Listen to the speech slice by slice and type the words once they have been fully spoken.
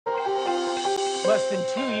Less than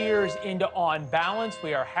 2 years into On Balance,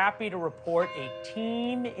 we are happy to report a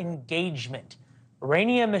team engagement.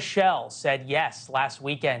 Erenia Michelle said yes last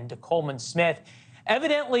weekend to Coleman Smith.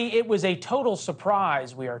 Evidently, it was a total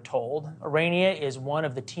surprise, we are told. Erenia is one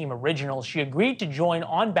of the team originals. She agreed to join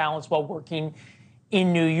On Balance while working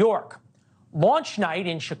in New York. Launch night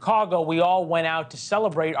in Chicago, we all went out to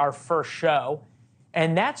celebrate our first show.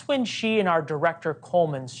 And that's when she and our director,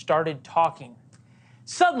 Coleman, started talking.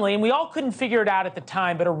 Suddenly, and we all couldn't figure it out at the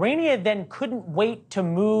time, but Erenia then couldn't wait to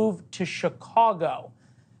move to Chicago.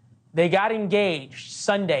 They got engaged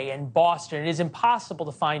Sunday in Boston. It is impossible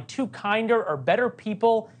to find two kinder or better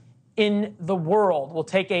people in the world. We'll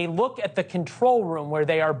take a look at the control room where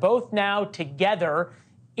they are both now together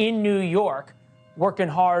in New York, working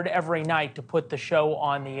hard every night to put the show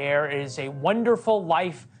on the air. It is a wonderful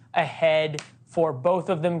life ahead for both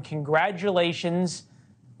of them. Congratulations.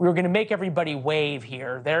 We were going to make everybody wave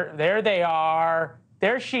here. There they are.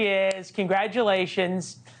 There she is.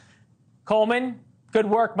 Congratulations. Coleman, good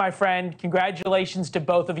work, my friend. Congratulations to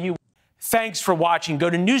both of you. Thanks for watching. Go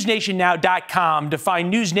to newsnationnow.com to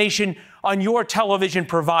find NewsNation on your television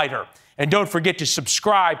provider. And don't forget to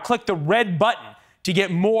subscribe. Click the red button to get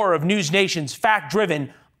more of NewsNation's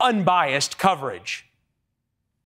fact-driven, unbiased coverage.